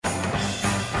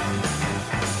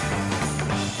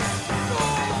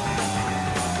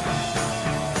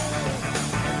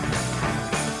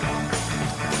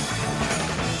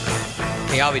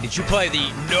Alvy, did you play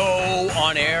the no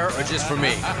on air or just for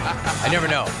me? I never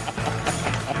know.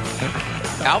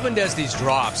 Alvin does these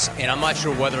drops, and I'm not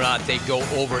sure whether or not they go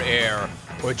over air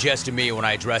or just to me when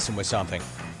I address him with something.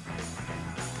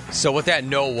 So what that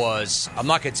no was, I'm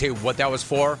not going to tell you what that was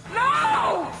for.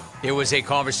 No! It was a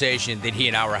conversation that he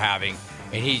and I were having,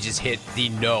 and he just hit the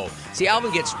no. See,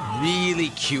 Alvin gets really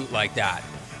cute like that.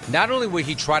 Not only will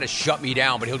he try to shut me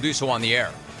down, but he'll do so on the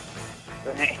air.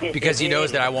 Because he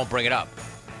knows that I won't bring it up.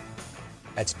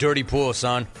 That's dirty pool,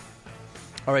 son.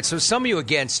 All right, so some of you,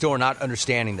 again, still are not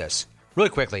understanding this. Really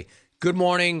quickly, good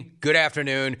morning, good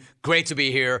afternoon, great to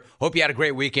be here. Hope you had a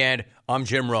great weekend. I'm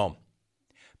Jim Rome.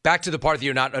 Back to the part that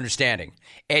you're not understanding.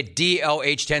 At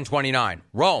DLH1029,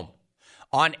 Rome,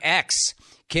 on X,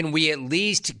 can we at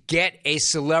least get a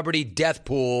celebrity death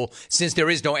pool since there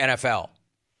is no NFL?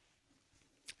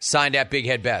 Signed at Big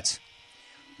Head Bets.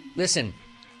 Listen,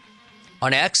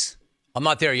 on X, I'm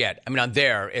not there yet. I mean, I'm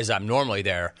there as I'm normally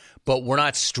there, but we're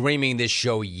not streaming this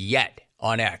show yet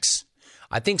on X.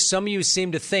 I think some of you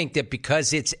seem to think that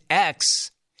because it's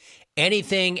X,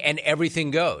 anything and everything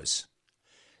goes.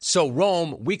 So,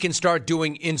 Rome, we can start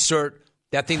doing insert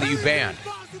that thing that you banned.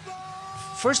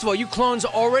 First of all, you clones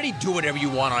already do whatever you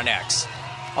want on X.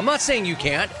 I'm not saying you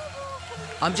can't.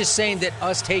 I'm just saying that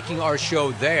us taking our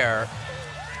show there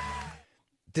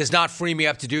does not free me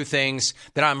up to do things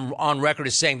that I'm on record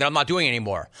as saying that I'm not doing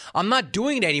anymore. I'm not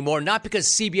doing it anymore, not because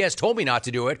CBS told me not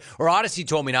to do it or Odyssey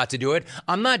told me not to do it.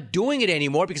 I'm not doing it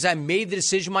anymore because I made the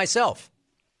decision myself.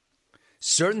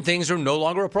 Certain things are no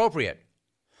longer appropriate.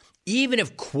 Even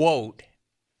if, quote,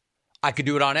 I could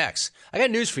do it on X. I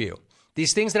got news for you.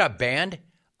 These things that I banned,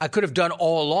 I could have done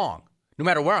all along, no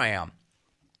matter where I am.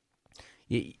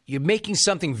 You're making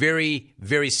something very,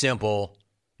 very simple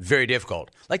very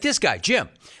difficult. Like this guy, Jim.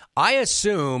 I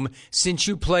assume since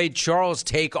you played Charles'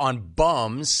 take on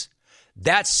bums,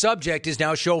 that subject is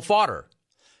now show fodder.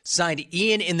 Signed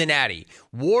Ian in the Natty.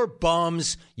 Wore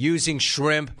bums using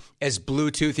shrimp as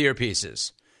Bluetooth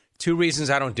earpieces. 2 reasons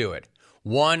I don't do it.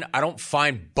 1, I don't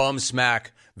find bum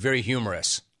smack very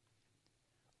humorous.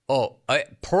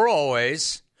 Per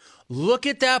always, look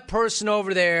at that person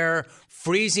over there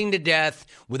freezing to death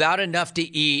without enough to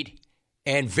eat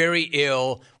and very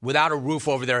ill without a roof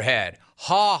over their head.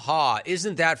 Ha ha,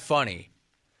 isn't that funny?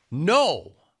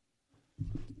 No,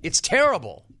 it's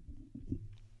terrible.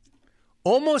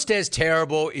 Almost as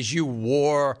terrible as you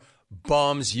wore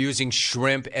bums using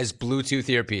shrimp as Bluetooth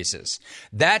earpieces.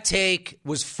 That take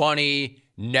was funny,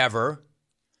 never.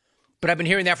 But I've been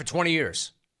hearing that for 20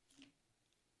 years.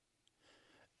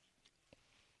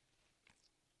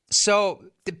 So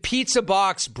the pizza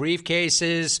box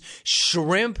briefcases,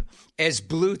 shrimp as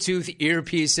Bluetooth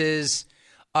earpieces,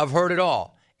 I've heard it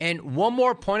all. And one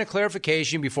more point of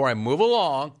clarification before I move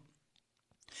along.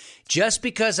 Just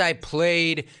because I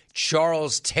played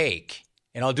Charles' take,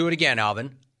 and I'll do it again,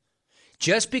 Alvin.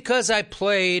 Just because I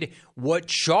played what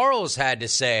Charles had to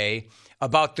say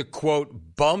about the,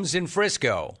 quote, bums in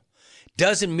Frisco,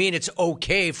 doesn't mean it's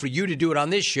okay for you to do it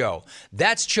on this show.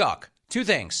 That's Chuck. 2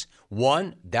 things.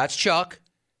 1, that's Chuck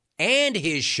and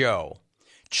his show.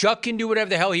 Chuck can do whatever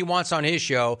the hell he wants on his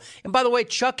show. And by the way,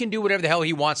 Chuck can do whatever the hell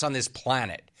he wants on this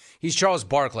planet. He's Charles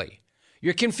Barkley.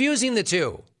 You're confusing the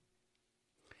two.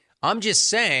 I'm just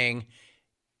saying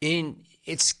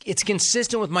it's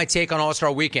consistent with my take on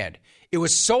All-Star Weekend. It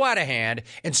was so out of hand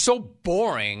and so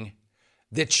boring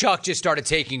that Chuck just started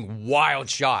taking wild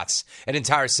shots at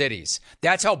entire cities.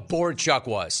 That's how bored Chuck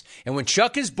was. And when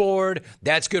Chuck is bored,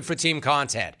 that's good for team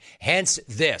content. Hence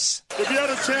this. If you had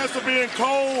a chance of being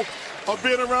cold or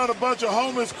being around a bunch of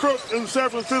homeless crooks in San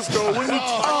Francisco, when you...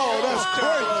 that's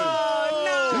crazy.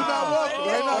 You're not welcome.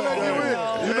 They're not letting you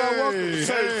in. You're not welcome.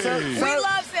 We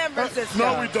love San Francisco.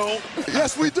 No, we don't.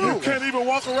 Yes, we do. You can't even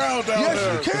walk around down there.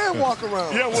 Yes, you can walk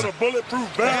around. Yeah, with a bulletproof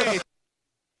vest.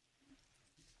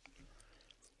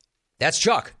 That's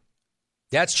Chuck.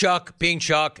 That's Chuck being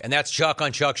Chuck, and that's Chuck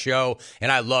on Chuck's show,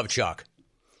 and I love Chuck.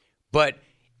 But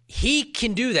he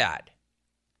can do that.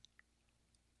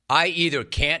 I either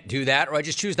can't do that or I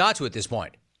just choose not to at this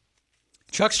point.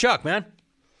 Chuck's Chuck, man.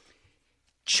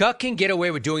 Chuck can get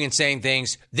away with doing and saying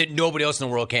things that nobody else in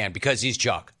the world can because he's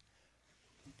Chuck.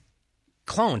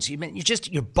 Clones,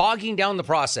 you're bogging down the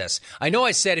process. I know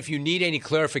I said if you need any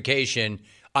clarification,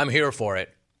 I'm here for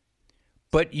it.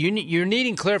 But you're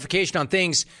needing clarification on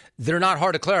things that are not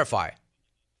hard to clarify.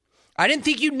 I didn't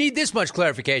think you'd need this much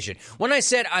clarification. When I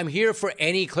said I'm here for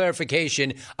any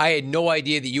clarification, I had no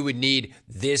idea that you would need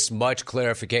this much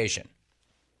clarification.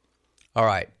 All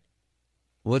right,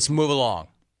 let's move along.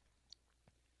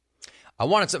 I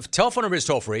wanted to telephone number is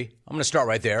toll free. I'm going to start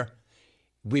right there.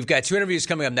 We've got 2 interviews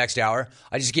coming up next hour.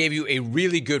 I just gave you a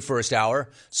really good first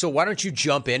hour, so why don't you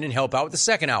jump in and help out with the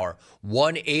second hour?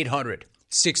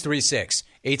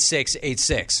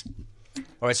 1-800-636-8686.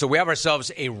 All right, so we have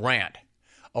ourselves a rant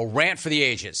for the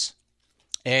ages.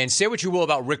 And say what you will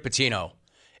about Rick Pitino,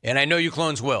 and I know you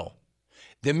clones will.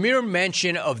 The mere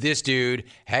mention of this dude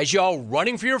has y'all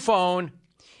running for your phone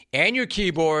and your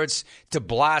keyboards to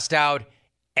blast out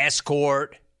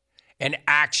escort and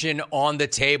action on the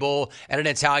table at an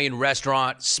Italian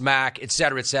restaurant, smack, et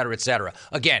cetera, et cetera, et cetera.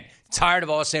 Again, tired of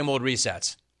all the same old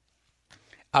resets.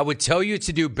 I would tell you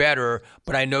to do better,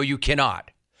 but I know you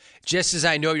cannot. Just as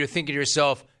I know you're thinking to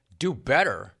yourself, do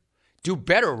better. Do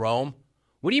better, Rome.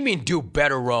 What do you mean, do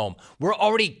better, Rome? We're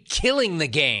already killing the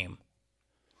game.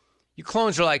 You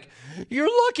clones are like, you're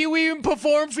lucky we even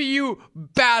performed for you,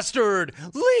 bastard.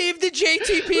 Leave the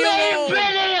JTP alone. Leave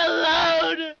Benny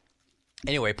alone.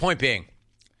 Anyway, point being,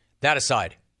 that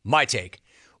aside, my take.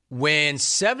 When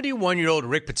 71-year-old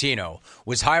Rick Pitino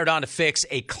was hired on to fix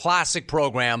a classic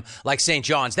program like St.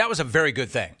 John's, that was a very good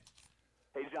thing.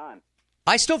 Hey, John.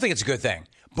 I still think it's a good thing,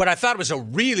 but I thought it was a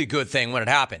really good thing when it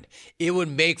happened. It would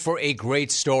make for a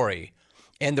great story.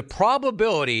 And the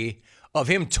probability of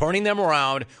him turning them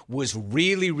around was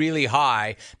really, really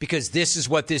high because this is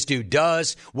what this dude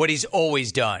does, what he's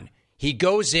always done. He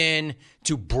goes in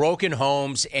to broken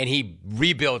homes and he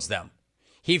rebuilds them.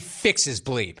 He fixes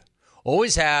bleep.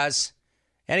 Always has.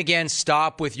 And again,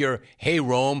 stop with your, hey,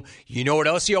 Rome, you know what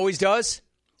else he always does?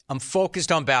 I'm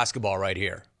focused on basketball right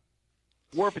here.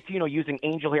 War Pitino using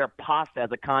angel hair pasta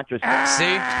as a contraceptive.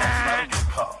 See?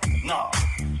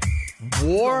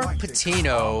 War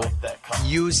Pitino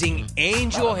using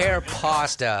angel hair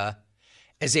pasta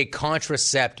as a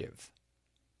contraceptive.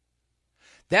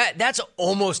 That's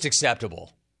almost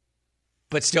acceptable,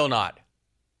 but still not.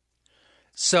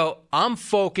 So I'm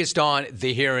focused on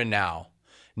the here and now,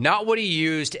 not what he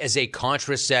used as a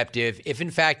contraceptive, if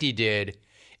in fact he did,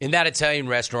 in that Italian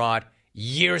restaurant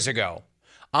years ago.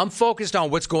 I'm focused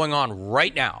on what's going on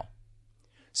right now.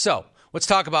 So let's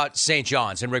talk about St.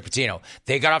 John's and Rick Pitino.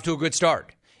 They got off to a good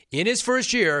start. In his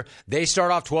first year, they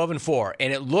start off 12-4,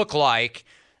 and it looked like,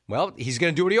 well, he's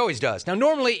going to do what he always does. Now,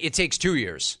 normally it takes 2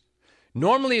 years.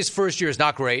 Normally his first year is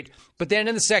not great, but then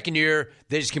in the second year,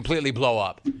 they just completely blow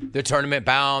up. They're tournament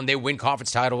bound. They win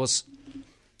conference titles.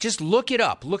 Just look it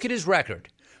up. Look at his record.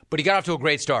 But he got off to a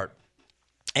great start.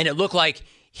 And it looked like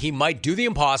he might do the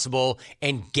impossible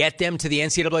and get them to the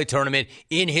NCAA tournament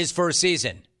in his first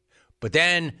season. But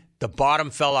then the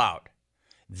bottom fell out.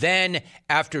 Then,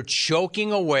 after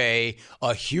choking away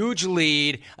a huge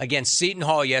lead against Seton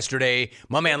Hall yesterday,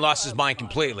 my man lost his mind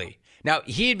completely. Now,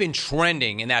 he had been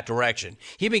trending in that direction.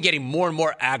 He'd been getting more and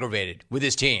more aggravated with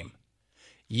his team.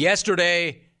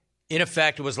 Yesterday, in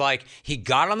effect, it was like he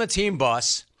got on the team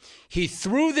bus, he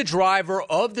threw the driver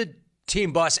of the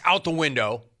team bus out the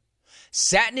window,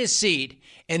 sat in his seat,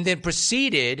 and then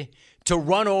proceeded to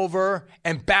run over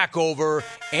and back over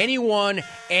anyone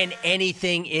and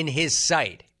anything in his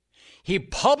sight. He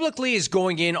publicly is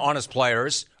going in on his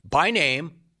players by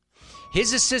name,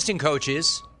 his assistant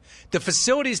coaches, the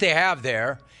facilities they have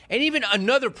there, and even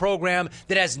another program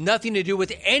that has nothing to do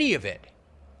with any of it.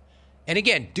 And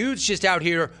again, dude's just out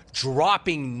here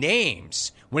dropping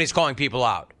names when he's calling people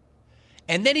out.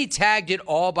 And then he tagged it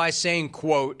all by saying,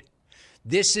 quote,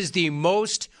 "This is the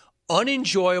most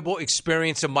unenjoyable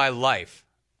experience of my life."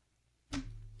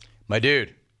 My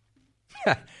dude,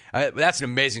 that's an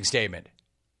amazing statement.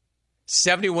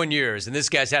 71 years, and this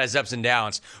guy's had his ups and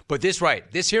downs. But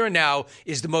this here and now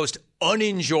is the most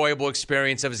unenjoyable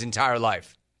experience of his entire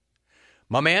life.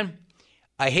 My man,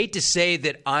 I hate to say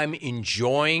that I'm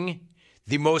enjoying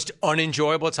the most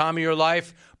unenjoyable time of your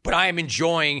life, but I am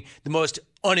enjoying the most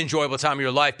unenjoyable time of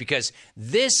your life because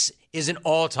this is an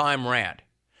all-time rant.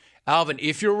 Alvin,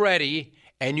 if you're ready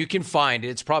and you can find it,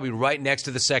 it's probably right next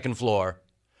to the second floor.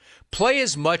 Play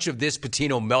as much of this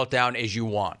Pitino meltdown as you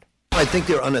want. I think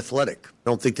they're unathletic. I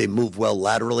don't think they move well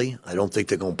laterally. I don't think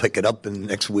they're going to pick it up in the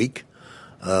next week.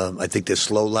 I think they're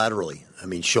slow laterally. I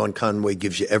mean, Sean Conway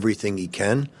gives you everything he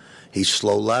can. He's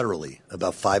slow laterally.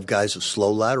 About 5 guys are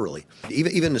slow laterally.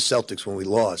 Even the Celtics, when we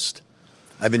lost,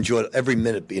 I've enjoyed every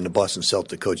minute being a Boston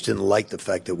Celtic coach. Didn't like the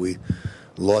fact that we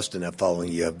lost in that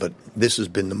following year, but this has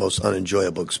been the most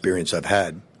unenjoyable experience I've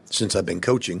had since I've been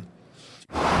coaching.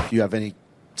 Do you have any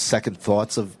second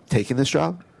thoughts of taking this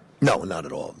job? No, not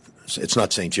at all. It's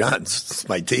not St. John's. It's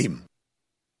my team.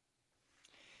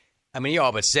 I mean, you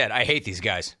all but said, I hate these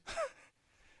guys.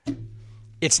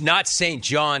 It's not St.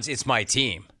 John's, it's my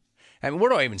team. I mean, where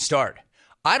do I even start?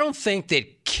 I don't think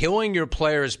that killing your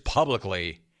players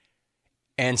publicly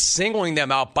and singling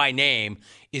them out by name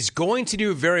is going to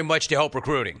do very much to help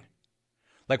recruiting.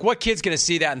 Like, what kid's going to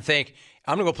see that and think,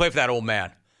 I'm going to go play for that old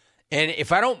man? And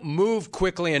if I don't move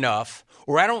quickly enough,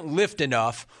 or I don't lift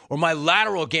enough, or my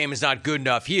lateral game is not good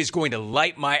enough, he is going to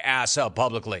light my ass up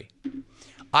publicly.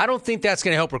 I don't think that's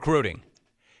going to help recruiting,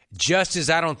 just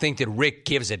as I don't think that Rick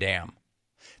gives a damn.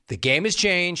 The game has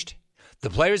changed,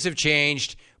 the players have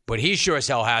changed, but he sure as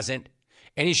hell hasn't,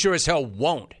 and he sure as hell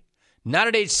won't. Not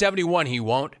at age 71, he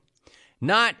won't.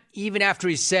 Not even after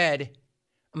he said,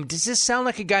 does this sound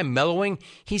like a guy mellowing?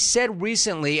 He said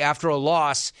recently after a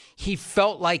loss, he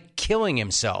felt like killing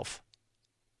himself.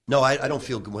 No, I don't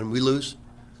feel good. When we lose,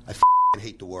 I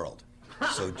hate the world.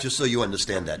 So just so you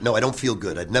understand that. No, I don't feel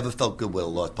good. I've never felt good with a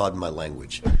loss, pardon my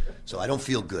language. So I don't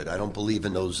feel good. I don't believe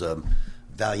in those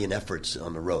valiant efforts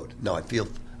on the road. No, I feel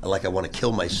like I want to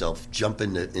kill myself, jump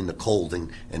in the cold and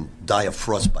die of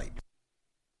frostbite.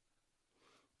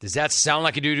 Does that sound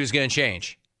like a dude who's going to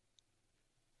change?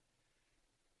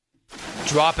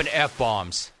 Dropping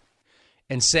F-bombs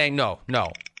and saying, no.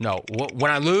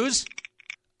 When I lose,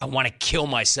 I want to kill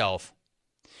myself.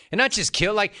 And not just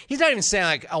kill, like, he's not even saying,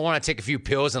 like, I want to take a few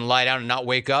pills and lie down and not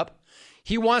wake up.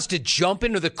 He wants to jump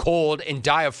into the cold and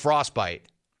die of frostbite.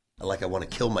 Like I want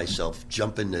to kill myself,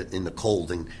 jump in the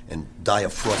cold and die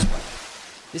of frostbite.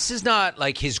 This is not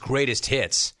like his greatest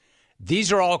hits.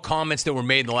 These are all comments that were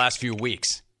made in the last few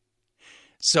weeks.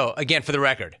 So, again, for the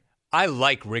record, I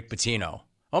like Rick Pitino.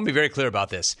 I want to be very clear about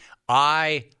this.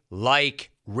 I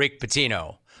like Rick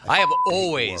Pitino. I have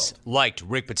always liked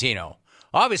Rick Pitino.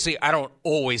 Obviously, I don't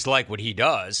always like what he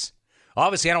does.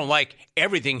 Obviously, I don't like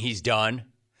everything he's done.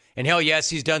 And hell yes,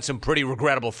 he's done some pretty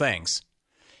regrettable things.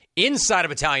 Inside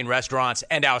of Italian restaurants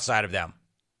and outside of them.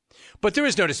 But there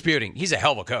is no disputing, he's a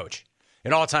hell of a coach.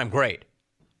 An all-time great.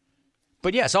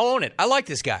 But yes, I'll own it. I like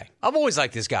this guy. I've always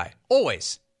liked this guy.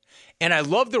 Always. And I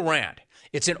love the rant.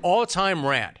 It's an all-time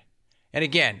rant. And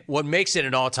again, what makes it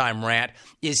an all-time rant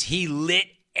is he lit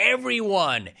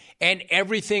everyone and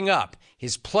everything up.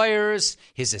 His players,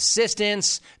 his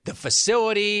assistants, the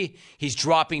facility. He's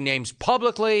dropping names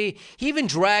publicly. He even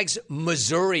drags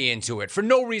Missouri into it for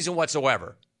no reason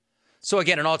whatsoever. So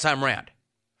again, an all-time rant.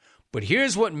 But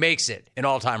here's what makes it an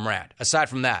all-time rant, aside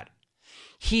from that.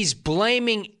 He's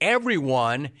blaming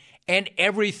everyone and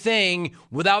everything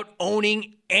without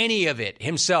owning any of it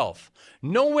himself.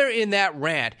 Nowhere in that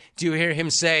rant do you hear him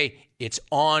say, it's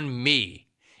on me.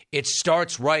 It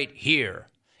starts right here.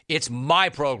 It's my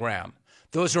program.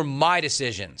 Those are my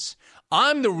decisions.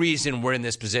 I'm the reason we're in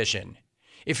this position.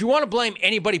 If you want to blame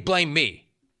anybody, blame me.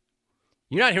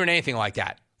 You're not hearing anything like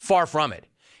that. Far from it.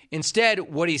 Instead,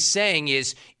 what he's saying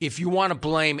is, if you want to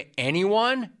blame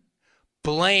anyone,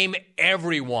 blame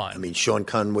everyone. I mean, Sean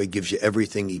Conway gives you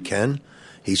everything he can.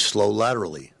 He's slow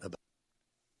laterally.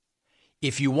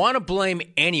 If you want to blame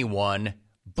anyone,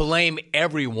 blame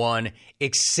everyone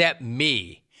except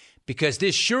me, because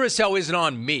this sure as hell isn't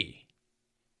on me.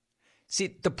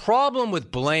 See, the problem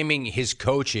with blaming his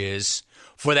coaches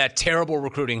for that terrible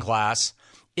recruiting class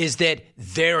is that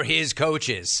they're his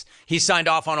coaches. He signed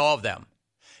off on all of them.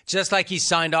 Just like he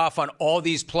signed off on all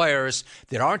these players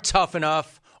that aren't tough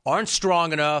enough, aren't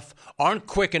strong enough, aren't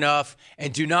quick enough,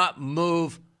 and do not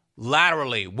move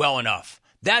laterally well enough.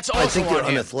 That's also I think they're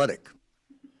on him. unathletic.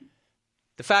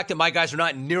 The fact that my guys are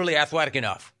not nearly athletic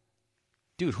enough.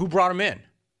 Dude, who brought them in?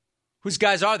 Whose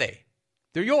guys are they?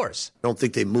 They're yours. I don't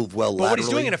think they move well But laterally. what he's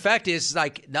doing in effect is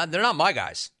like, they're not my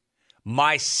guys.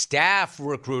 My staff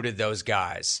recruited those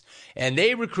guys. And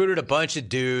they recruited a bunch of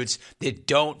dudes that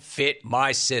don't fit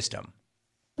my system.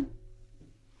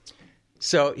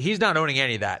 So he's not owning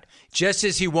any of that. Just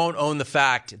as he won't own the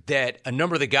fact that a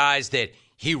number of the guys that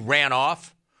he ran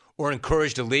off or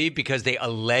encouraged to leave because they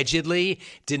allegedly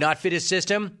did not fit his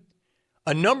system,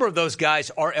 a number of those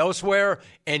guys are elsewhere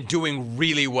and doing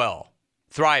really well,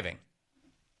 thriving.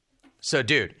 So,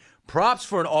 dude, props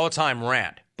for an all-time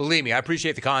rant. Believe me, I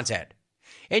appreciate the content.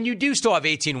 And you do still have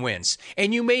 18 wins.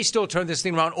 And you may still turn this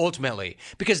thing around ultimately,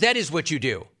 because that is what you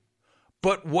do.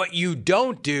 But what you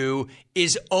don't do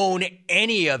is own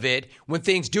any of it when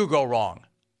things do go wrong.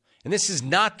 And this is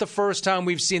not the first time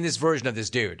we've seen this version of this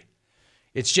dude.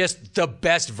 It's just the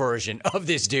best version of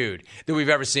this dude that we've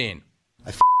ever seen.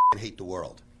 I hate the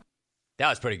world. That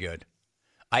was pretty good.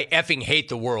 I effing hate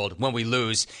the world when we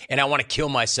lose, and I want to kill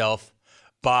myself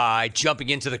by jumping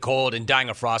into the cold and dying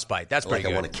of frostbite. That's pretty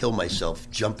good. I want to kill myself,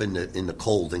 jump in the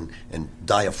cold and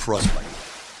die of frostbite.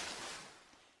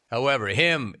 However,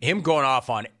 him going off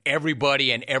on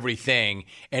everybody and everything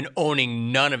and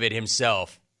owning none of it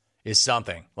himself is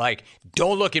something. Like,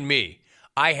 don't look at me.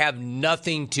 I have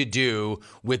nothing to do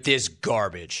with this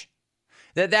garbage.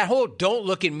 That whole "don't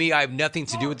look at me, I have nothing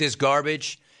to do with this"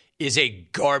 garbage is a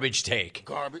garbage take.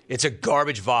 Garbage. It's a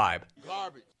garbage vibe.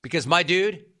 Garbage. Because, my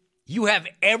dude, you have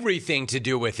everything to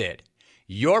do with it.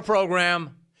 Your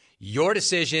program, your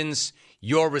decisions,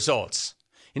 your results.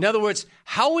 In other words,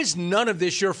 how is none of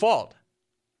this your fault?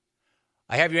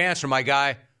 I have your answer, my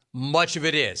guy. Much of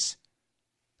it is.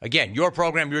 Again, your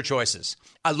program, your choices.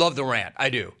 I love the rant. I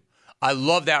do. I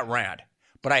love that rant.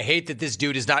 But I hate that this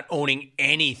dude is not owning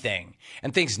anything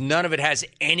and thinks none of it has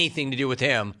anything to do with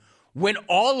him when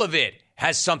all of it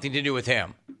has something to do with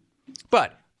him.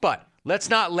 But let's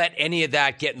not let any of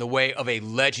that get in the way of a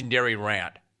legendary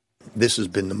rant. This has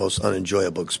been the most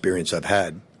unenjoyable experience I've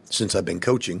had since I've been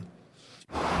coaching.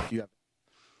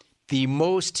 The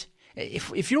most,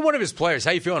 if you're one of his players,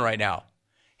 how you feeling right now?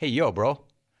 Hey, yo, bro,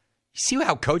 you see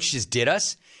how Coach just did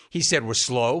us? He said we're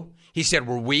slow. He said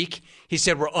we're weak. He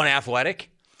said we're unathletic.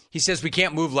 He says we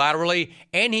can't move laterally.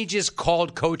 And he just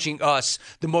called coaching us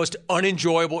the most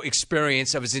unenjoyable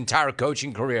experience of his entire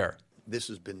coaching career. This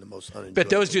has been the most unenjoyable. Bet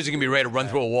those dudes are going to be ready to run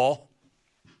through a wall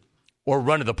or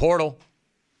run to the portal.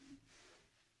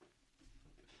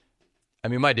 I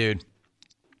mean, my dude,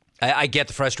 I get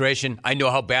the frustration. I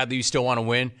know how badly you still want to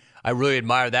win. I really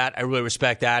admire that. I really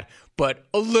respect that. But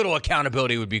a little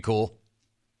accountability would be cool.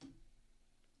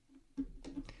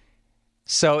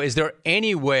 So is there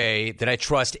any way that I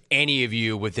trust any of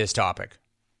you with this topic?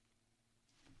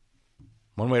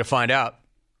 One way to find out.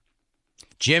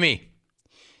 Jimmy,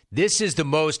 this is the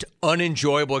most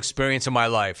unenjoyable experience of my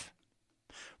life.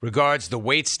 Regards, the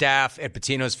wait staff at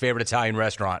Pitino's favorite Italian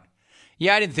restaurant.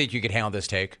 Yeah, I didn't think you could handle this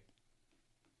take.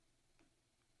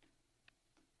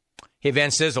 Hey,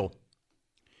 Van Sizzle.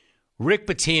 Rick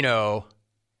Pitino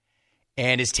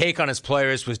and his take on his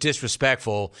players was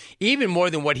disrespectful, even more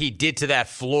than what he did to that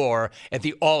floor at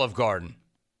the Olive Garden.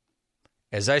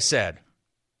 As I said,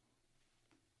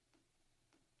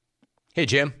 hey,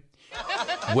 Jim,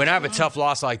 when I have a tough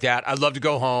loss like that, I'd love to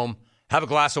go home, have a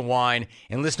glass of wine,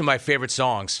 and listen to my favorite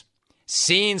songs.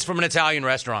 Scenes from an Italian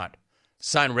restaurant.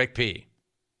 Signed, Rick P.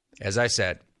 As I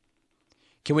said,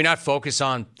 can we not focus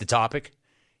on the topic?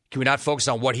 Can we not focus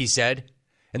on what he said?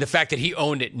 And the fact that he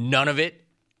owned it, none of it?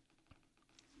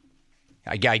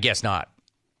 I guess not.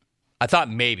 I thought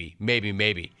maybe.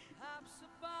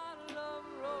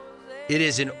 It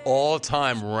is an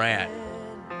all-time rant.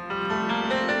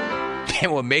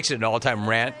 And what makes it an all-time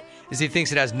rant is he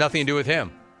thinks it has nothing to do with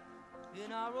him.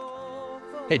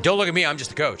 Hey, don't look at me. I'm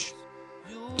just the coach.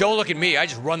 Don't look at me. I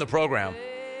just run the program.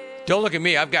 Don't look at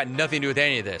me. I've got nothing to do with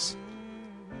any of this.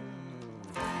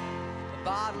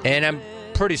 And I'm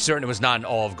pretty certain it was not an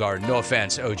Olive Garden. No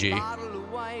offense, OG.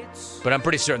 But I'm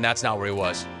pretty certain that's not where he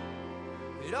was.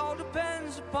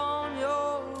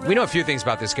 We know a few things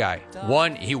about this guy.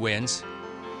 One, he wins.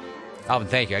 Alvin,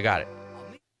 thank you. I got it.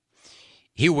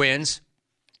 He wins.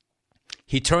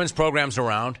 He turns programs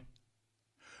around.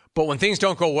 But when things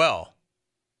don't go well,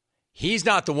 he's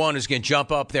not the one who's going to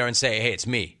jump up there and say, hey, it's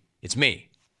me. It's me.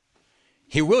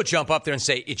 He will jump up there and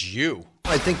say, it's you.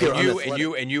 I think they're and you.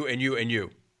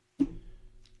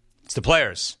 It's the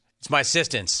players. It's my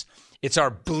assistants. It's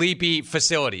our bleepy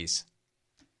facilities.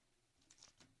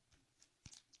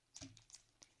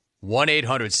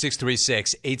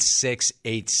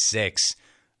 1-800-636-8686.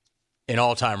 An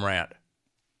all-time rant.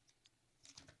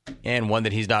 And one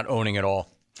that he's not owning at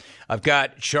all. I've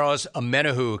got Charles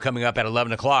Amenahu coming up at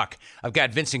 11 o'clock. I've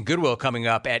got Vincent Goodwill coming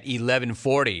up at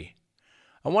 11:40.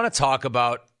 I want to talk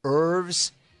about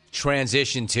Irv's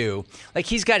transition to, like,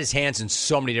 he's got his hands in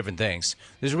so many different things.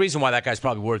 There's a reason why that guy's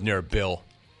probably worth near a bill.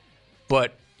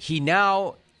 But he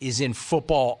now is in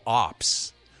football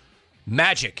ops.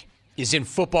 Magic is in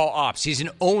football ops. He's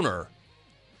an owner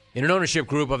in an ownership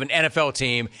group of an NFL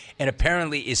team and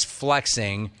apparently is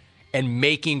flexing and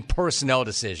making personnel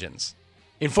decisions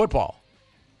in football.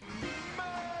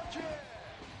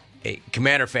 Hey,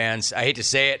 Commander fans, I hate to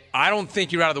say it, I don't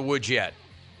think you're out of the woods yet.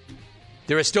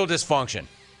 There is still dysfunction.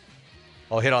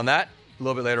 I'll hit on that a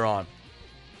little bit later on.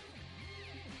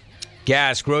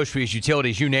 Gas, groceries,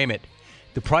 utilities, you name it.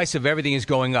 The price of everything is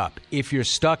going up. If you're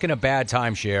stuck in a bad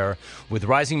timeshare with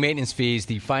rising maintenance fees,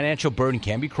 the financial burden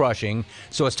can be crushing.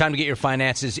 So it's time to get your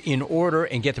finances in order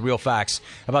and get the real facts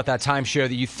about that timeshare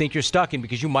that you think you're stuck in,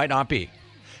 because you might not be.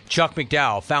 Chuck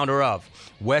McDowell, founder of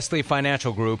Wesley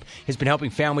Financial Group, has been helping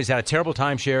families out of terrible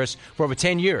timeshares for over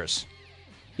 10 years.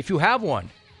 If you have one,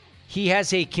 he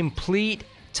has a complete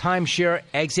timeshare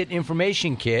exit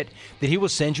information kit that he will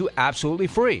send you absolutely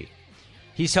free.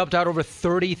 He's helped out over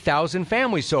 30,000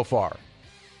 families so far.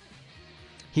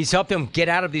 He's helped them get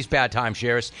out of these bad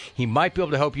timeshares. He might be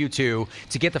able to help you, too.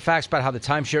 To get the facts about how the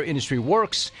timeshare industry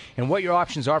works and what your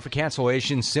options are for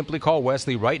cancellation, simply call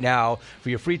Wesley right now for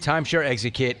your free timeshare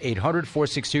exit kit,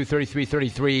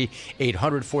 800-462-3333,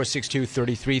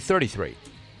 800-462-3333.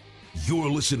 You're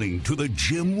listening to The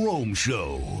Jim Rome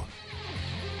Show.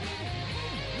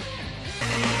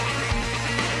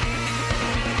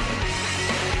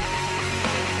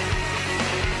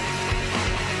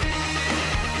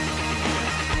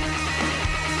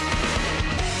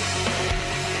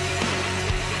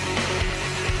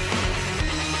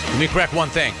 Let me correct one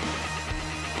thing.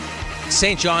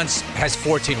 St. John's has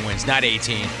 14 wins, not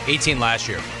 18. 18 last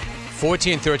year.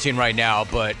 14-13 right now,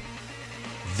 but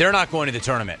they're not going to the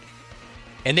tournament.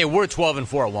 And they were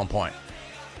 12-4 at one point.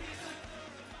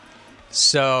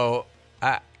 So,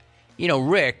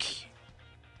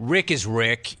 Rick is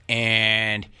Rick,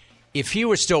 and if he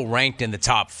were still ranked in the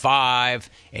top 5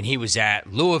 and he was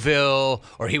at Louisville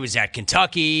or he was at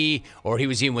Kentucky or he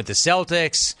was even with the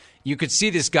Celtics, you could see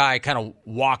this guy kind of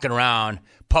walking around,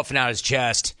 puffing out his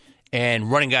chest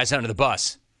and running guys under the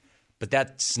bus. But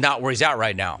that's not where he's at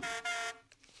right now.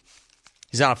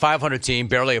 He's on a 500 team,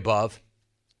 barely above,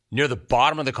 near the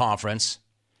bottom of the conference,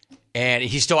 and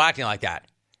he's still acting like that.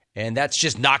 And that's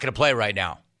just not going to play right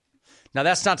now. Now,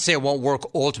 that's not to say it won't work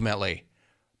ultimately,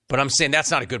 but I'm saying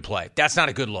that's not a good play. That's not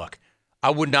a good look.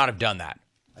 I would not have done that.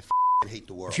 I hate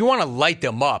the world. If you want to light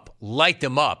them up,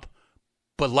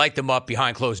 but light them up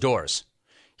behind closed doors.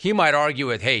 He might argue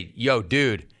with, hey, yo,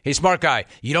 dude, hey, smart guy,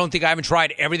 you don't think I haven't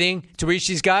tried everything to reach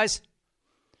these guys?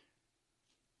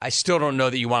 I still don't know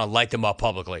that you want to light them up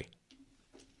publicly.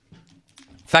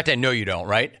 In fact, I know you don't,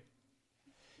 right?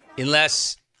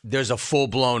 Unless there's a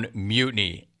full-blown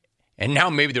mutiny. And now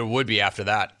maybe there would be after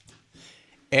that.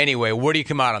 Anyway, where do you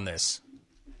come out on this?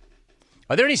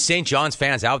 Are there any St. John's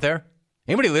fans out there?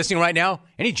 Anybody listening right now?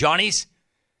 Any Johnnies?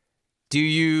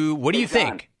 What do you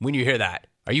think when you hear that?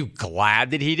 Are you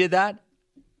glad that he did that?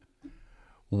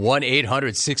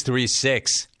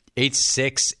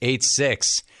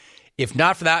 1-800-636-8686. If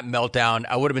not for that meltdown,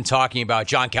 I would have been talking about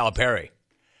John Calipari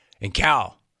and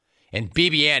Cal. And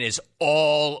BBN is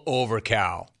all over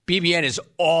Cal. BBN is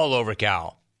all over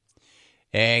Cal.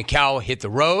 And Cal hit the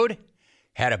road,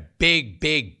 had a big,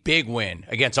 big, big win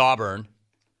against Auburn.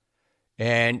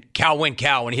 And Cal went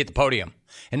Cal when he hit the podium.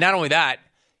 And not only that,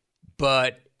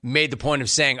 but made the point of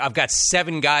saying, I've got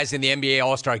 7 guys in the NBA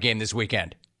All-Star game this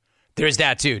weekend. There's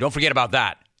that, too. Don't forget about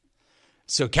that.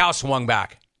 So Cal swung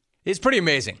back. It's pretty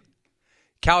amazing.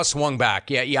 Cal swung back.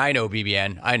 Yeah, I know,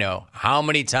 BBN. I know. How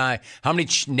many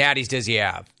natties does he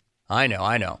have? I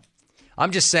know.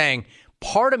 I'm just saying,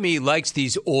 part of me likes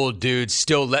these old dudes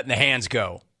still letting the hands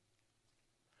go.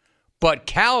 But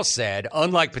Cal said,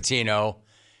 unlike Pitino,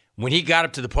 when he got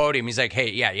up to the podium, he's like, hey,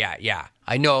 yeah.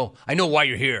 I know why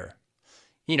you're here.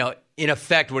 In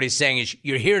effect, what he's saying is,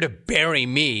 you're here to bury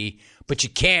me, but you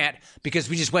can't because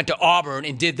we just went to Auburn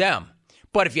and did them.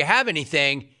 But if you have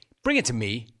anything, bring it to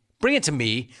me. Bring it to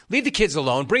me. Leave the kids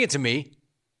alone. Bring it to me.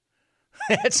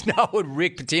 That's not what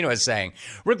Rick Pitino is saying.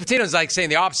 Rick Pitino is like saying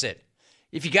the opposite.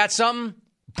 If you got something,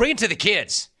 bring it to the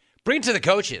kids. Bring it to the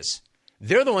coaches.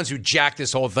 They're the ones who jacked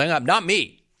this whole thing up, not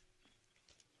me.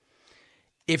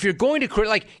 If you're going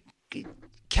to,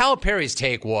 Calipari's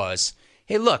take was,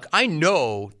 hey, look, I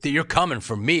know that you're coming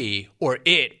for me or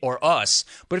it or us,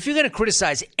 but if you're going to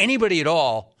criticize anybody at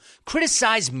all,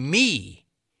 criticize me.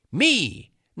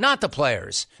 Me, not the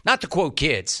players, not the quote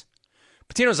kids.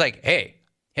 Pitino's like, hey,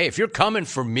 if you're coming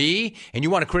for me and you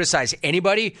want to criticize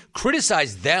anybody,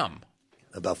 criticize them.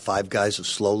 About 5 guys are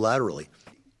slow laterally.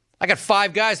 I got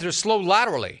 5 guys that are slow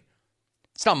laterally.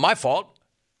 It's not my fault.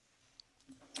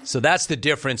 So that's the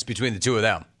difference between the two of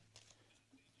them.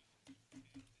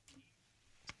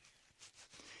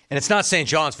 And it's not St.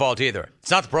 John's fault either.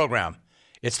 It's not the program.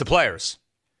 It's the players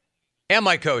and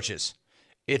my coaches.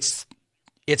 It's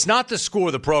not the school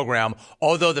or the program,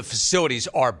 although the facilities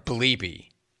are bleepy.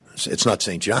 It's not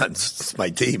St. John's. It's my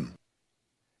team.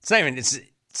 It's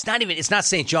not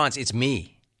St. John's. It's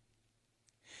me.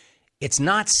 It's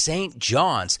not St.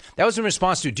 John's. That was in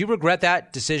response to, do you regret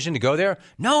that decision to go there?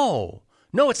 No,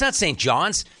 it's not St.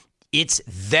 John's. It's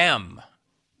them.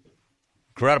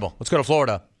 Incredible. Let's go to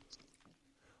Florida.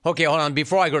 Okay, hold on.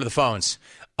 Before I go to the phones,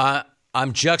 I'm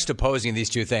juxtaposing these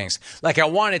two things. I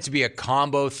want it to be a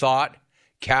combo thought,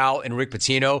 Cal and Rick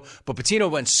Pitino, but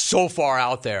Pitino went so far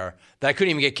out there that I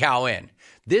couldn't even get Cal in.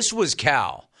 This was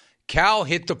Cal. Cal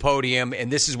hit the podium,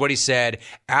 and this is what he said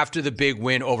after the big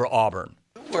win over Auburn.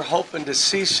 We're hoping to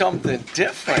see something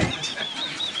different.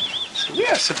 We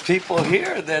have some people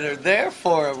here that are there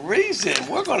for a reason.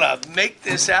 We're going to make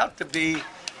this out to be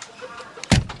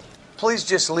Please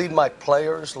just lead my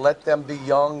players, let them be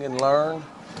young and learn,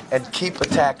 and keep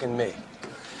attacking me.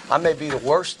 I may be the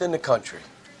worst in the country.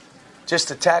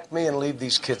 Just attack me and leave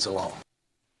these kids alone.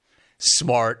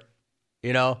 Smart,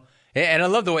 you know? And I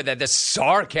love the way that the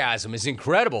sarcasm is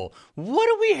incredible. What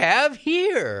do we have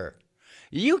here?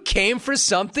 You came for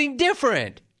something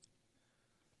different.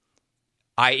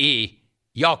 I.e.,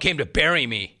 y'all came to bury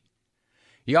me.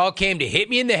 Y'all came to hit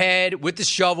me in the head with the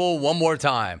shovel one more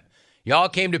time. Y'all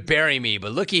came to bury me,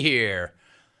 but looky here.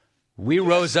 We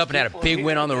rose up and had a big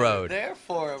win on the road. There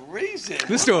for a reason.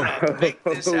 Listen to him. Make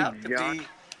this out to be.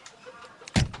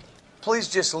 Please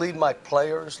just lead my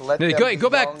players. Let them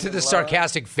Go back young to the and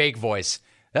sarcastic fake voice.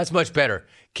 That's much better.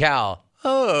 Cal.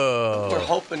 learn. We're Oh.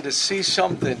 hoping to see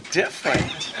something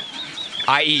different.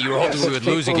 I.e., you were hoping we would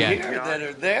lose People again. here that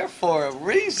are there for a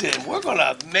reason. We're going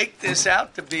to make this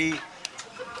out to be.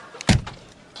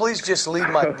 Please just lead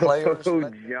my players.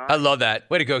 I love that.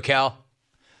 Way to go, Cal.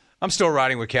 I'm still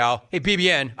riding with Cal. Hey,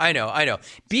 BBN, I know.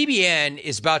 BBN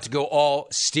is about to go all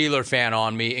Steeler fan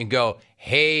on me and go,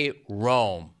 hey,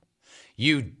 Rome,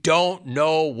 you don't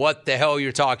know what the hell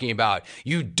you're talking about.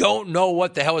 You don't know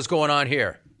what the hell is going on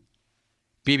here.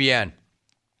 BBN.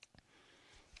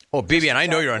 Oh, BBN, I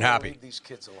know you're unhappy.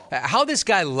 How this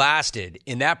guy lasted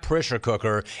in that pressure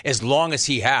cooker as long as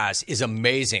he has is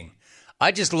amazing.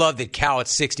 I just love that Cal at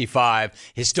 65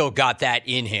 has still got that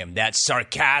in him, that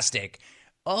sarcastic.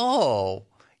 Oh,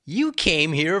 you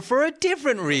came here for a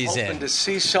different reason. Hoping to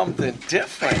see something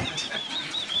different.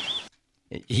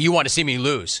 You want to see me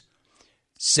lose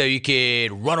so you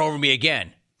could run over me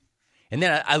again. And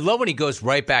then I love when he goes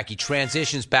right back. He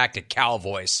transitions back to Cal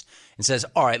voice and says,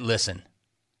 all right, listen,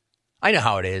 I know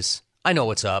how it is. I know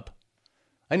what's up.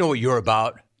 I know what you're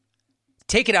about.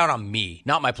 Take it out on me,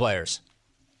 not my players.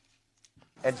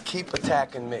 And keep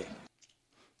attacking me.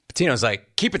 Pitino's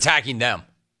like, keep attacking them.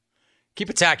 Keep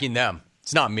attacking them.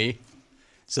 It's not me.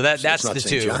 So that's not the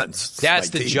St. two. John's. That's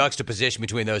It's my the team. juxtaposition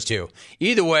between those two.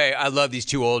 Either way, I love these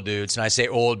two old dudes, and I say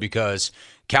old because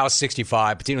Cal's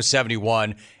 65, Pitino's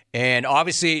 71, and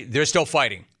obviously they're still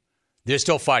fighting. They're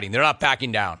still fighting. They're not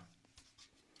backing down.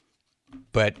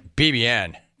 But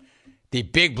BBN, the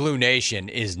Big Blue Nation,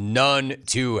 is none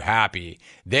too happy.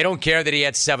 They don't care that he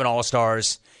had 7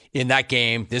 All-Stars in that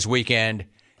game this weekend.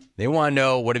 They want to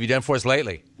know, what have you done for us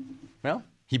lately? Well,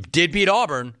 he did beat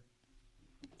Auburn.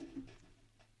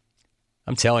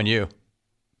 I'm telling you.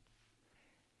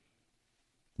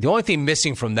 The only thing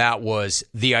missing from that was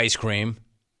the ice cream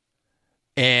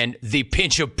and the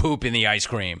pinch of poop in the ice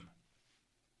cream.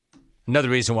 Another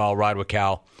reason why I'll ride with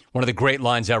Cal. One of the great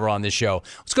lines ever on this show.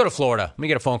 Let's go to Florida. Let me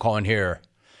get a phone call in here.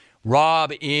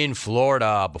 Rob in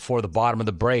Florida before the bottom of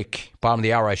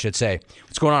the hour, I should say.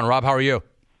 What's going on, Rob? How are you?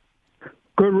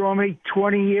 Good, Romy,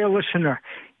 20-year listener.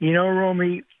 You know,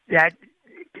 Romy, that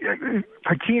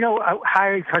Pitino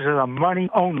hired because of the money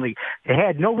only. They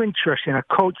had no interest in a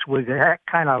coach with that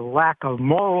kind of lack of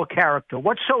moral character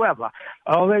whatsoever.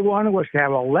 All they wanted was to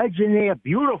have a legend there,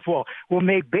 beautiful, will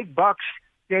make big bucks.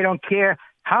 They don't care.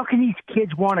 How can these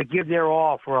kids want to give their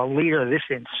all for a leader this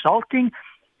insulting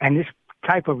and this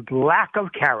type of lack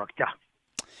of character?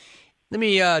 Let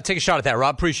me take a shot at that,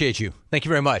 Rob. Appreciate you. Thank you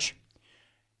very much.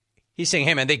 He's saying,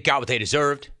 hey, man, they got what they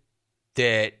deserved.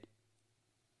 That,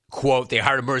 quote, they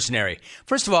hired a mercenary.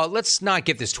 First of all, let's not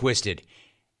get this twisted.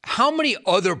 How many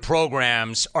other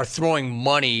programs are throwing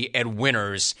money at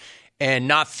winners and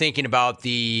not thinking about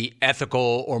the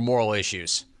ethical or moral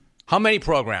issues? How many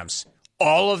programs?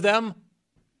 All of them?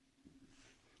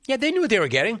 Yeah, they knew what they were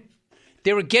getting.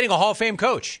 They were getting a Hall of Fame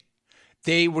coach.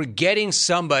 They were getting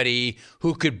somebody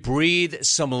who could breathe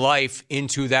some life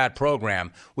into that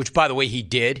program, which, by the way, he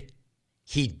did.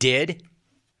 He did.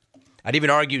 I'd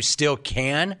even argue still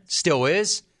can, still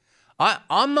is.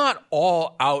 I'm not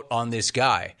all out on this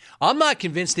guy. I'm not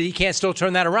convinced that he can't still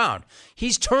turn that around.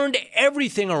 He's turned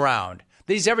everything around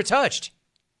that he's ever touched.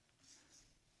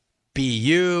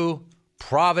 BU,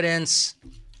 Providence,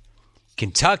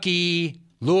 Kentucky,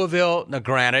 Louisville. Now,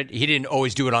 granted, he didn't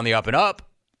always do it on the up and up.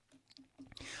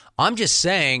 I'm just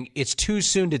saying it's too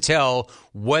soon to tell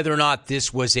whether or not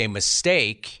this was a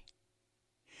mistake.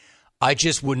 I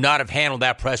just would not have handled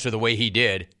that pressure the way he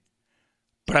did.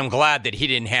 But I'm glad that he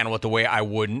didn't handle it the way I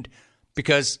wouldn't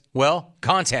because, well,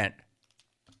 content.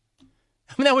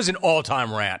 I mean, that was an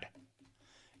all-time rant.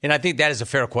 And I think that is a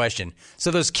fair question.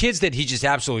 So those kids that he just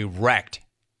absolutely wrecked,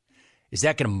 is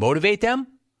that going to motivate them?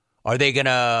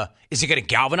 Is it going to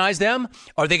galvanize them?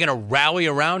 Are they going to rally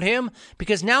around him?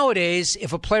 Because nowadays,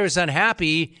 if a player is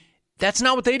unhappy, that's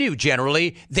not what they do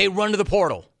generally. They run to the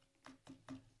portal.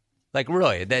 Like,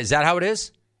 really? Is that how it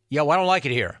is? Yeah, well, I don't like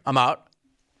it here. I'm out.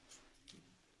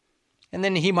 And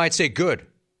then he might say, good.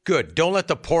 Don't let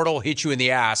the portal hit you in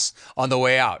the ass on the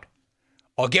way out.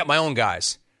 I'll get my own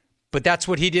guys. But that's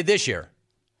what he did this year.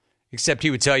 Except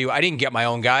he would tell you, I didn't get my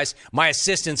own guys. My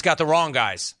assistants got the wrong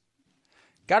guys.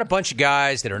 Got a bunch of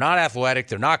guys that are not athletic,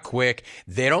 they're not quick,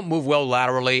 they don't move well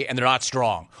laterally, and they're not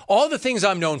strong. All the things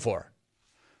I'm known for.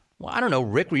 Well, I don't know,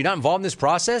 Rick, were you not involved in this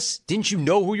process? Didn't you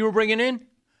know who you were bringing in?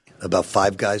 About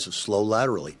 5 guys are slow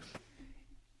laterally.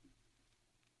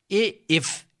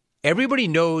 If everybody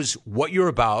knows what you're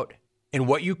about and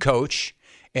what you coach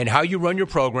and how you run your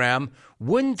program,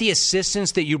 wouldn't the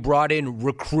assistants that you brought in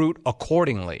recruit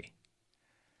accordingly?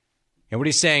 And what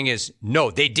he's saying is,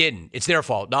 no, they didn't. It's their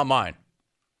fault, not mine.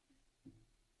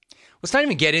 Let's not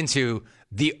even get into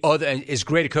the other, as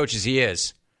great a coach as he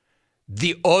is,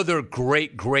 the other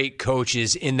great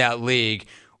coaches in that league,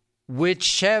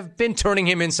 which have been turning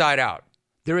him inside out.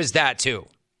 There is that, too.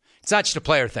 It's not just a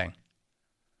player thing.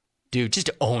 Dude,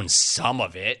 just own some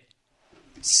of it.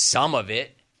 Some of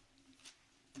it.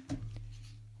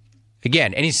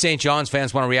 Again, any St. John's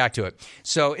fans want to react to it.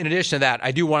 So in addition to that,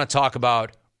 I do want to talk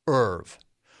about Irv.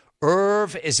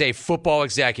 Irv is a football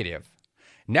executive.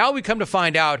 Now we come to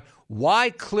find out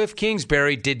why Kliff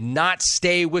Kingsbury did not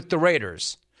stay with the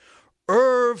Raiders.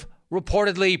 Irv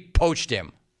reportedly poached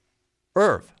him.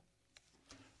 Irv.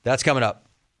 That's coming up.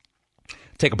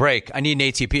 Take a break. I need an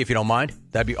ATP if you don't mind.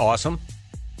 That'd be awesome.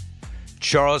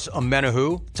 Charles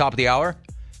Amenahu, top of the hour.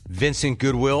 Vincent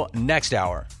Goodwill, next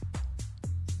hour.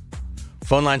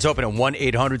 Phone lines open at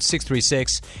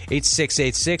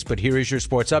 1-800-636-8686. But here is your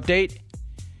sports update.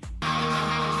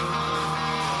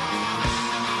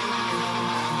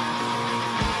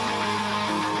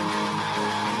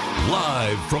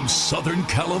 Live from Southern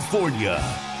California,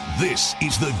 this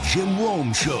is the Jim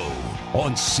Rome Show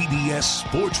on CBS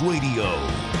Sports Radio.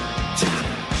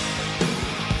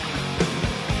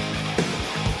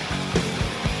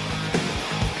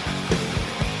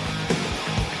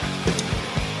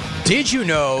 Did you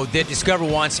know that Discover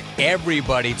wants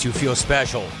everybody to feel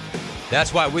special?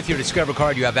 That's why with your Discover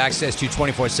card, you have access to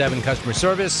 24/7 customer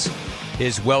service,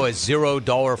 as well as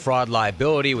 $0 fraud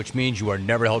liability, which means you are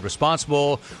never held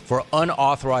responsible for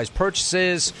unauthorized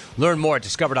purchases. Learn more at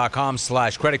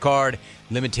discover.com/credit card.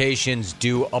 Limitations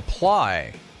do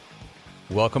apply.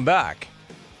 Welcome back.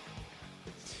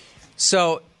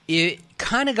 So it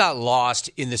kind of got lost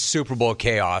in the Super Bowl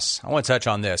chaos. I want to touch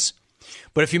on this.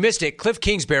 But if you missed it, Kliff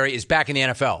Kingsbury is back in the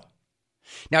NFL.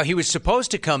 Now, he was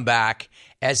supposed to come back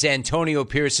as Antonio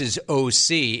Pierce's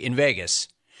OC in Vegas,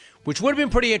 which would have been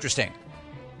pretty interesting.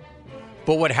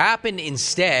 But what happened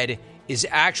instead is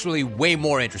actually way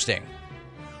more interesting.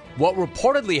 What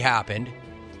reportedly happened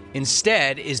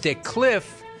instead is that Kliff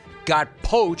got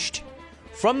poached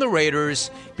from the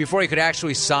Raiders before he could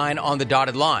actually sign on the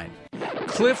dotted line.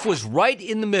 Kliff was right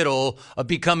in the middle of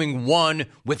becoming one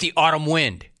with the autumn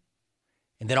wind.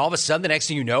 And then all of a sudden, the next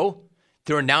thing you know,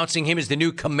 they're announcing him as the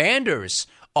new Commanders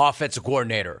offensive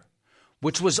coordinator,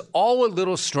 which was all a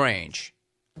little strange.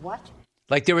 What?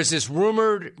 Like there was this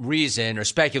rumored reason or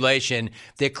speculation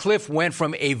that Kliff went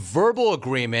from a verbal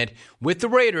agreement with the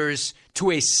Raiders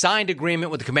to a signed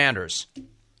agreement with the Commanders.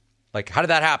 Like, how did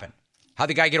that happen? How'd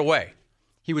the guy get away?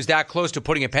 He was that close to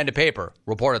putting a pen to paper,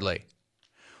 reportedly.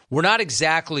 We're not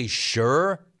exactly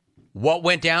sure what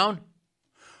went down,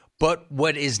 but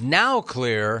what is now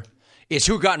clear is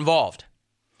who got involved.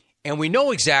 And we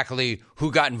know exactly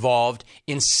who got involved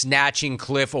in snatching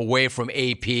Kliff away from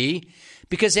AP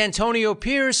because Antonio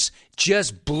Pierce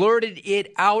just blurted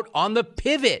it out on the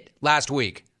pivot last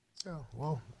week. Oh,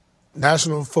 well,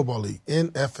 National Football League,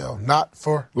 NFL, not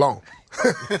for long.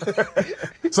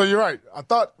 So you're right. I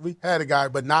thought we had a guy,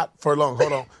 but not for long.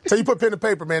 Hold on. So you put pen to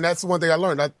paper, man. That's the one thing I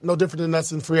learned. No different than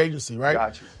that's in free agency, right?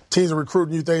 Gotcha. Teams are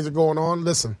recruiting you, things are going on.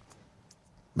 Listen,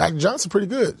 Mac Johnson pretty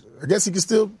good. I guess he can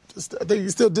still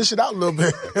dish it out a little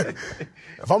bit.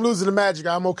 If I'm losing the Magic,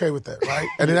 I'm okay with that, right?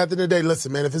 And then at the end of the day,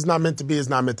 listen, man, if it's not meant to be, it's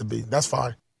not meant to be. That's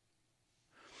fine.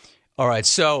 All right,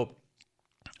 so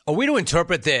are we to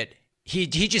interpret that he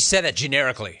just said that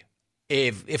generically?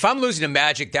 If I'm losing to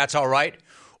Magic, that's all right?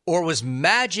 Or was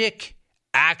Magic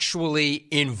actually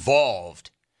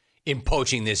involved in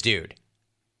poaching this dude?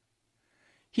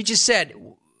 He just said,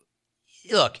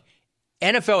 look,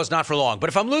 NFL is not for long, but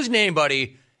if I'm losing to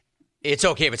anybody, it's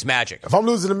okay if it's Magic. If I'm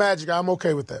losing to Magic, I'm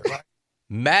okay with that, right?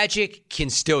 Magic can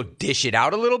still dish it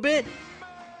out a little bit?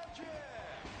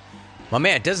 My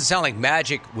man, it doesn't sound like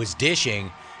Magic was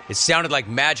dishing. It sounded like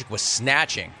Magic was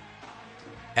snatching,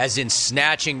 as in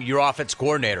snatching your offense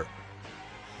coordinator.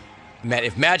 Man,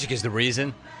 if Magic is the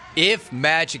reason, I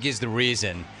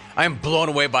am blown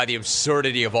away by the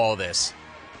absurdity of all this.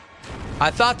 I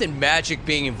thought that Magic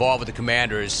being involved with the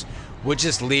Commanders would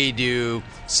just lead to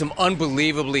some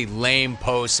unbelievably lame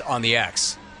posts on the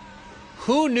X.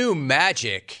 Who knew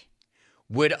Magic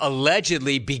would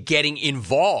allegedly be getting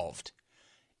involved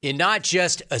in not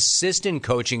just assistant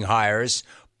coaching hires,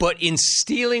 but in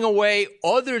stealing away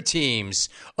other teams'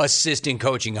 assistant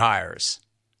coaching hires?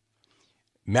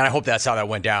 Man, I hope that's how that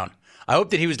went down. I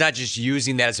hope that he was not just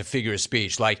using that as a figure of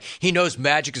speech. Like, he knows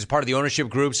Magic is part of the ownership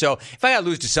group, so if I got to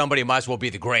lose to somebody, it might as well be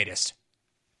the greatest.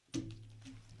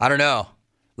 I don't know.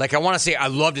 Like, I want to say I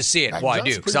love to see it. Well, I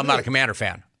do, because I'm not a Commander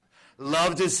fan.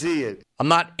 Love to see it. I'm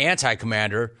not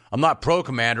anti-Commander. I'm not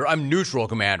pro-Commander. I'm neutral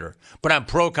Commander. But I'm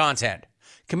pro-content.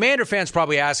 Commander fans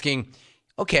probably asking,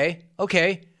 okay,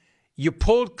 you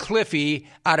pulled Kliffy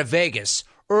out of Vegas.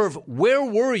 Irv, where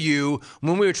were you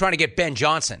when we were trying to get Ben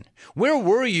Johnson? Where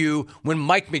were you when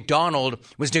Mike McDonald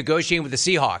was negotiating with the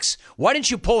Seahawks? Why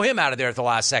didn't you pull him out of there at the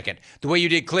last second, the way you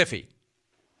did Kliffy?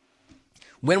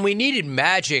 When we needed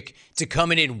Magic to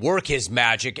come in and work his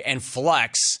magic and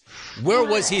flex, where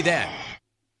was he then?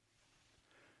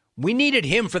 We needed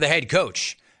him for the head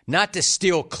coach, not to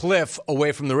steal Kliff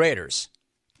away from the Raiders.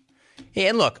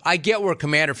 And look, I get where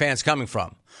Commander fans coming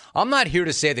from. I'm not here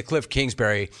to say that Kliff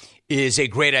Kingsbury is a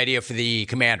great idea for the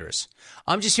Commanders.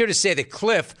 I'm just here to say that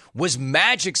Kliff was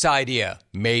Magic's idea,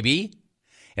 maybe.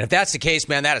 And if that's the case,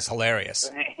 man, that is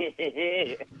hilarious.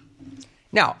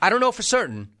 Now, I don't know for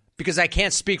certain, because I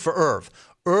can't speak for Irv.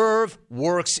 Irv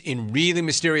works in really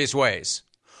mysterious ways.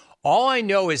 All I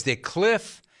know is that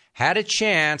Kliff had a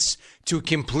chance to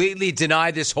completely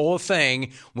deny this whole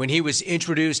thing when he was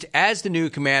introduced as the new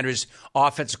Commanders'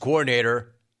 offensive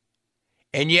coordinator,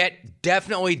 and yet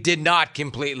definitely did not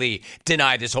completely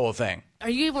deny this whole thing. Are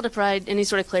you able to provide any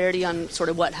sort of clarity on sort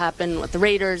of what happened with the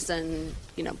Raiders and,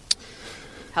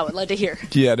 how it led to here?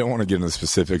 Yeah, I don't want to get into the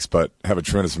specifics, but have a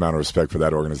tremendous amount of respect for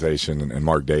that organization and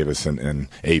Mark Davis and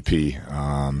AP.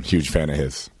 Huge fan of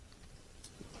his.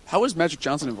 How was Magic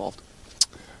Johnson involved?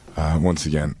 Once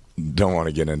again, don't want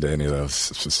to get into any of those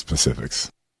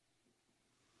specifics.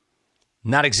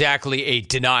 Not exactly a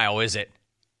denial, is it?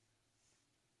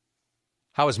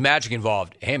 How was Magic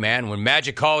involved? Hey, man, when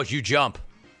Magic calls, you jump.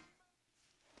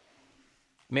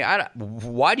 I mean,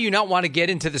 why do you not want to get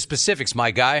into the specifics,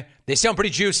 my guy? They sound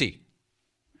pretty juicy.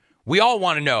 We all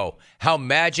want to know how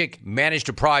Magic managed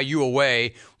to pry you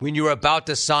away when you were about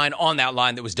to sign on that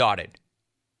line that was dotted.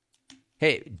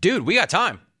 Hey, dude, we got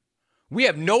time. We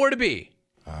have nowhere to be.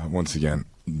 Once again,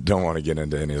 don't want to get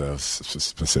into any of those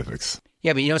specifics.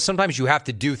 Yeah, but sometimes you have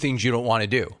to do things you don't want to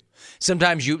do.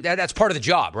 Sometimes that's part of the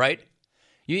job, right?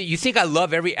 You think I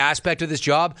love every aspect of this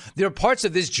job? There are parts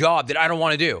of this job that I don't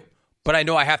want to do, but I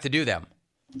know I have to do them.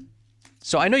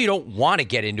 So I know you don't want to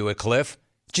get into it, Kliff.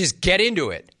 Just get into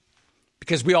it,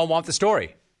 because we all want the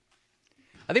story.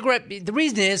 I think the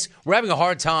reason is we're having a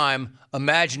hard time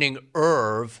imagining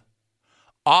Irv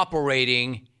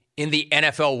operating in the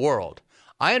NFL world.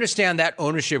 I understand that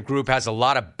ownership group has a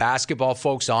lot of basketball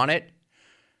folks on it,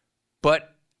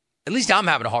 but at least I'm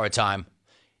having a hard time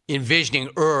envisioning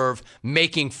Irv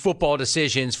making football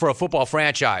decisions for a football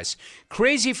franchise.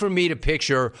 Crazy for me to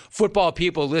picture football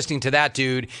people listening to that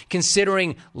dude,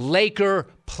 considering Laker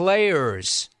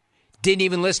players didn't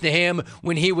even listen to him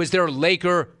when he was their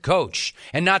Laker coach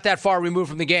and not that far removed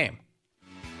from the game.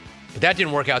 But that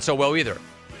didn't work out so well either.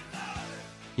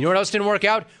 You know what else didn't work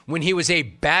out? When he was a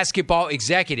basketball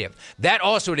executive. That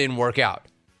also didn't work out.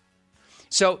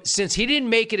 So since he didn't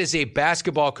make it as a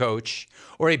basketball coach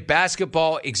or a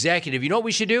basketball executive, you know what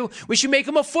we should do? We should make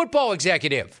him a football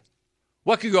executive.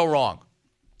 What could go wrong?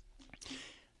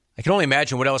 I can only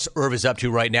imagine what else Irv is up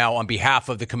to right now on behalf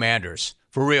of the Commanders.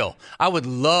 For real. I would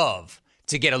love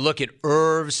to get a look at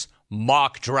Irv's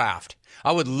mock draft.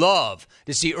 I would love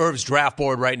to see Irv's draft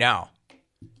board right now.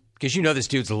 Because this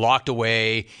dude's locked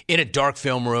away in a dark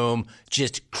film room,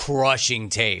 just crushing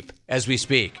tape as we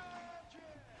speak.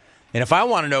 And if I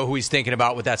want to know who he's thinking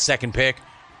about with that second pick,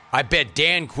 I bet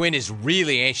Dan Quinn is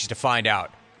really anxious to find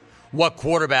out what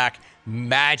quarterback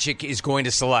Magic is going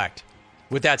to select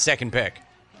with that second pick.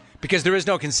 Because there is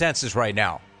no consensus right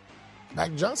now.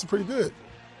 Mac Johnson pretty good.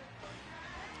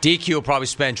 DQ will probably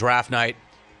spend draft night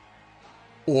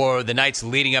or the nights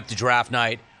leading up to draft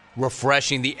night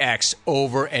refreshing the X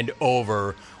over and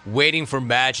over, waiting for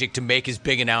Magic to make his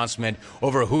big announcement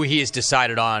over who he has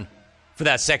decided on for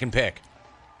that second pick.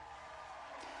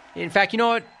 In fact, you know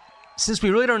what? Since we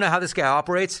really don't know how this guy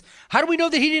operates, how do we know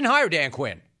that he didn't hire Dan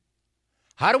Quinn?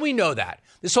 How do we know that?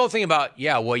 This whole thing about, you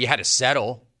had to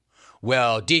settle.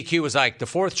 Well, DQ was like the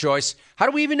fourth choice. How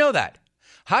do we even know that?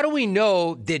 How do we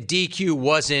know that DQ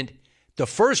wasn't the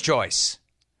first choice?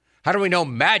 How do we know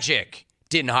Magic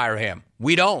didn't hire him?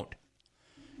 We don't.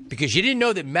 Because you didn't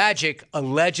know that Magic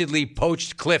allegedly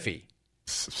poached Kliffy.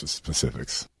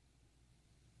 Specifics.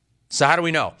 So how do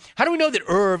we know? How do we know that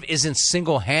Irv isn't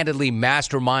single-handedly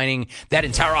masterminding that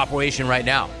entire operation right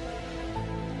now?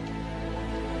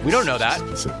 We don't know that.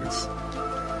 Specifics.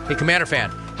 Hey, Commander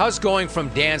fan, how's going from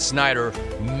Dan Snyder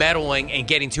meddling and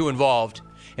getting too involved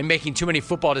and making too many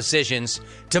football decisions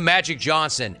to Magic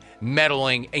Johnson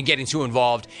meddling and getting too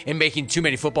involved and making too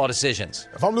many football decisions?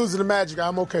 If I'm losing to Magic,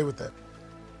 I'm okay with that.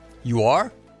 You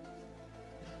are?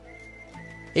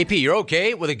 AP, you're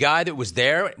okay with a guy that was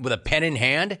there with a pen in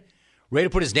hand, ready to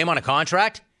put his name on a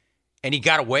contract, and he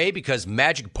got away because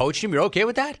Magic poached him? You're okay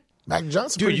with that? Magic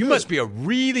Johnson, dude, you good. Must be a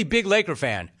really big Laker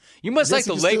fan. You must like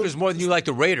the Lakers more than you like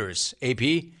the Raiders, AP,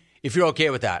 if you're okay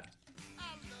with that.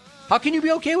 How can you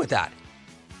be okay with that?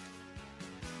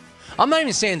 I'm not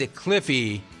even saying that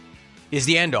Kliffy is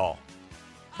the end-all.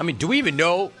 I mean, do we even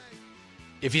know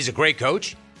if he's a great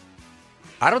coach?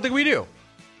 I don't think we do.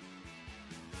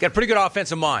 Got a pretty good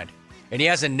offensive mind, and he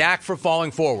has a knack for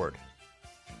falling forward.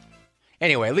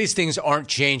 Anyway, at least things aren't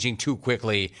changing too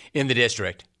quickly in the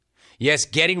district. Yes,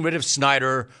 getting rid of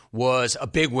Snyder was a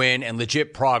big win and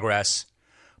legit progress,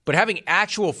 but having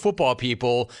actual football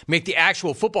people make the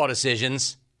actual football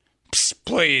decisions,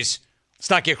 please, let's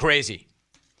not get crazy.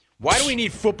 Why do we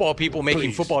need football people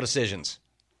making football decisions?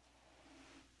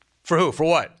 For who? For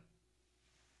what?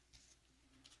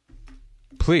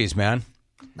 Please, man.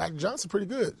 Magic Johnson pretty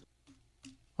good.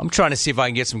 I'm trying to see if I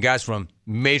can get some guys from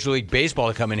Major League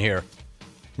Baseball to come in here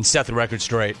and set the record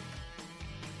straight.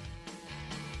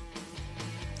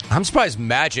 I'm surprised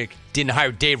Magic didn't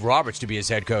hire Dave Roberts to be his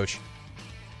head coach.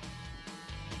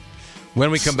 When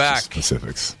we come back,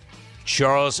 specifics.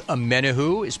 Charles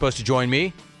Amenahu is supposed to join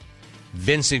me.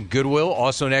 Vincent Goodwill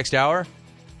also next hour.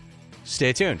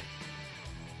 Stay tuned.